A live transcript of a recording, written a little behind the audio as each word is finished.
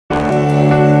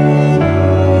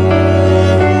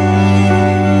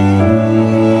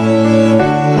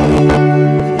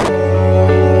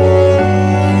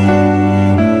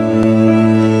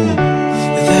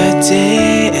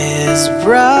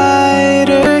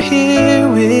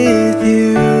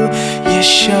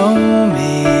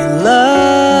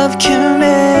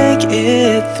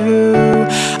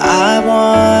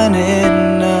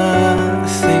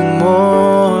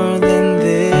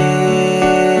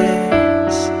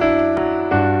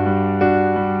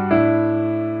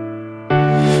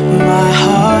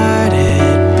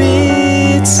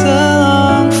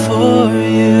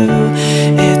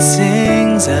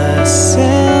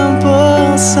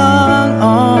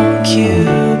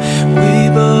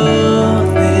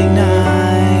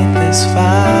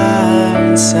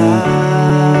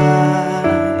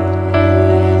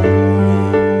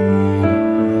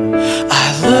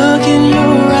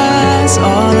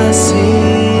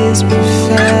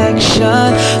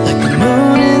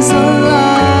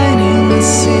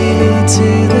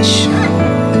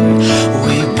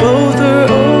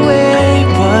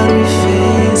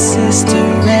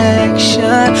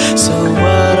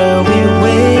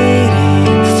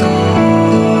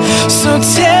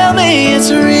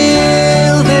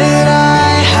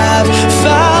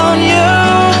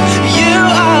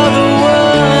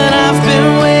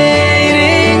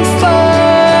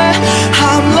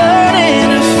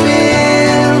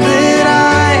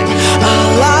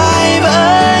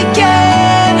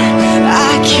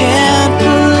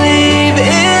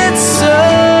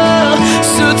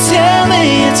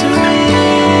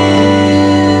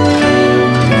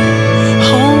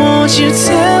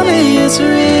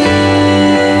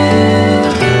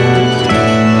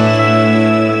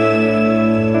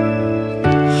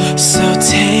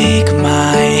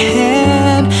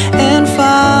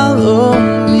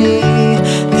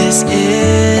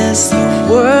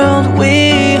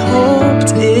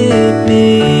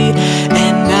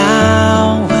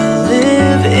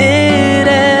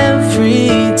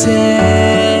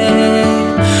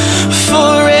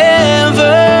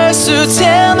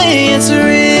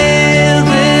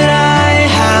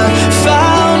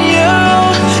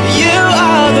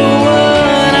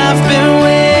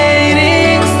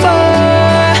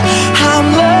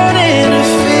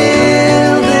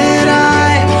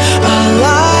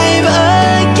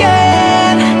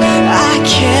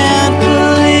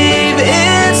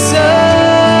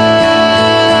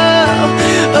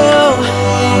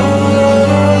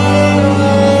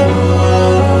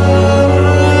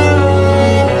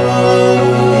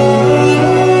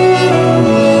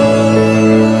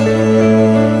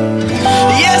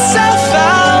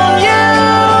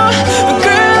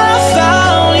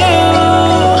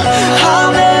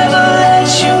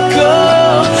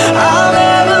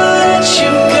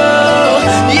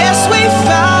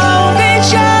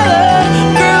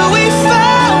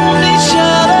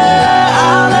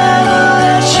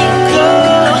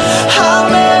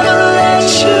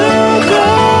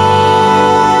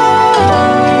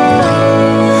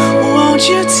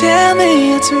tell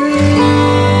me it's real.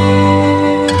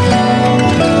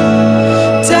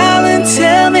 Darling,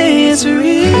 tell me it's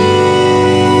real.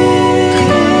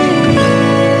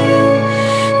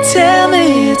 Tell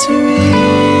me it's real.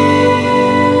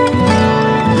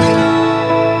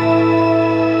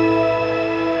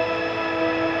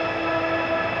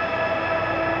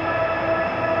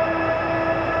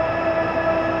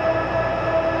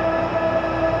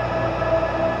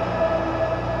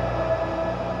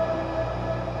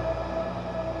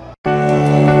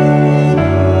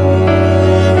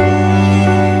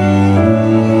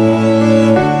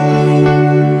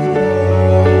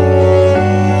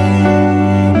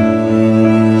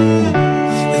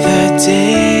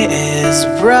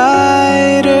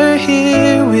 Brighter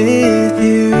here with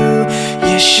you.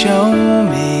 You show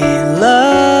me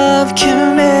love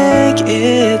can make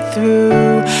it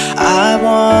through. I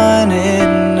wanted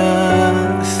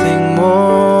nothing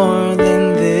more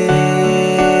than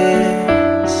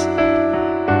this.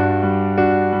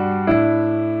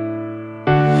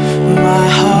 My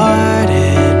heart,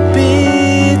 it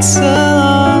beats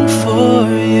along for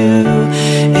you.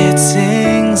 It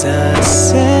sings a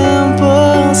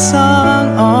simple song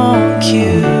on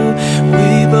cue.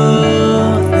 We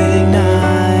both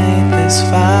ignite this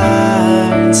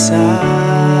fire inside.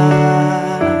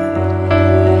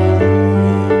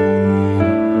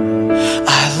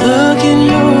 I look in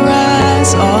your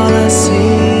eyes, all I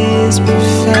see is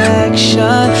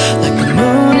perfection. Like the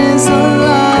moon is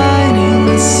aligning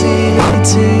the sea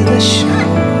to the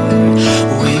shore.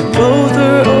 We both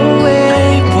are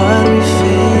awake, but we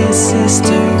face this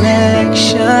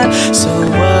direction. So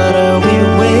what are we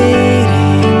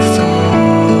waiting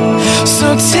for? So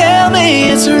tell me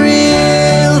it's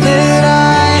real that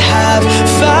I have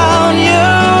found you.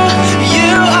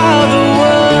 You are the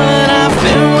one I've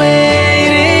been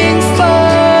waiting for.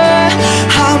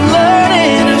 I'm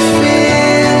learning to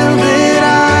feel that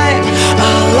I'm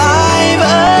alive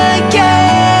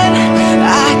again.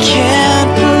 I can't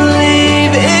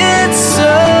believe it's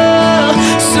so.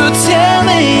 So tell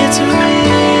me it's real.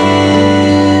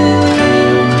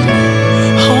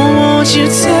 Oh, won't you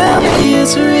tell me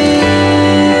it's real?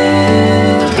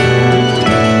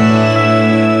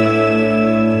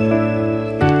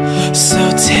 So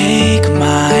take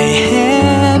my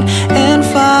hand and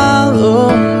follow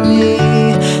me.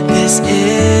 This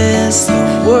is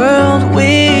the world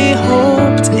we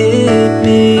hoped it'd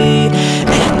be,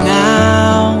 and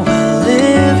now we'll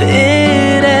live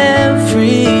it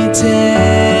every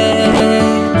day,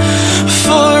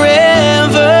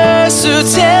 forever. So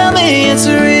tell me it's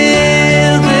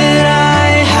real that I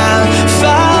have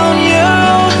found you.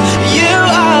 You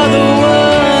are the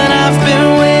one I've been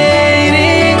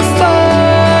waiting for.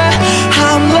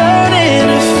 I'm learning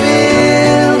to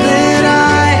feel that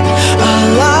I'm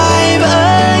alive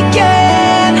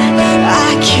again. I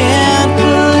can't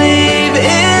believe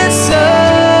it's so.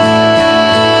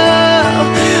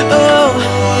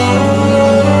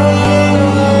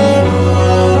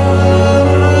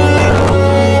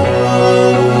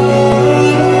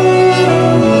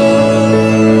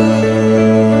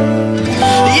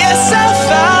 Yes, I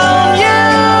found you,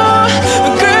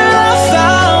 girl, I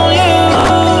found you.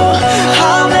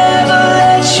 I'll never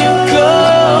let you go,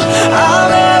 I'll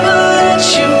never let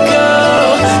you go.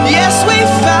 Yes, we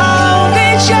found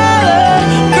each other,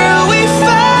 girl, we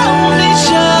found each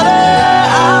other.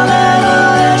 I'll never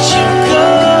let you go,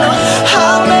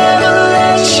 I'll never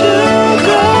let you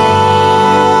go.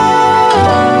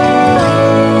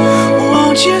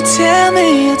 Won't you tell me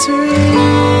it's real?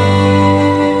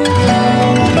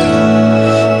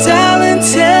 Darling,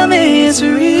 tell me it's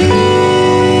real.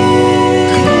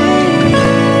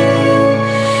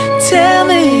 Tell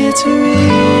me it's real.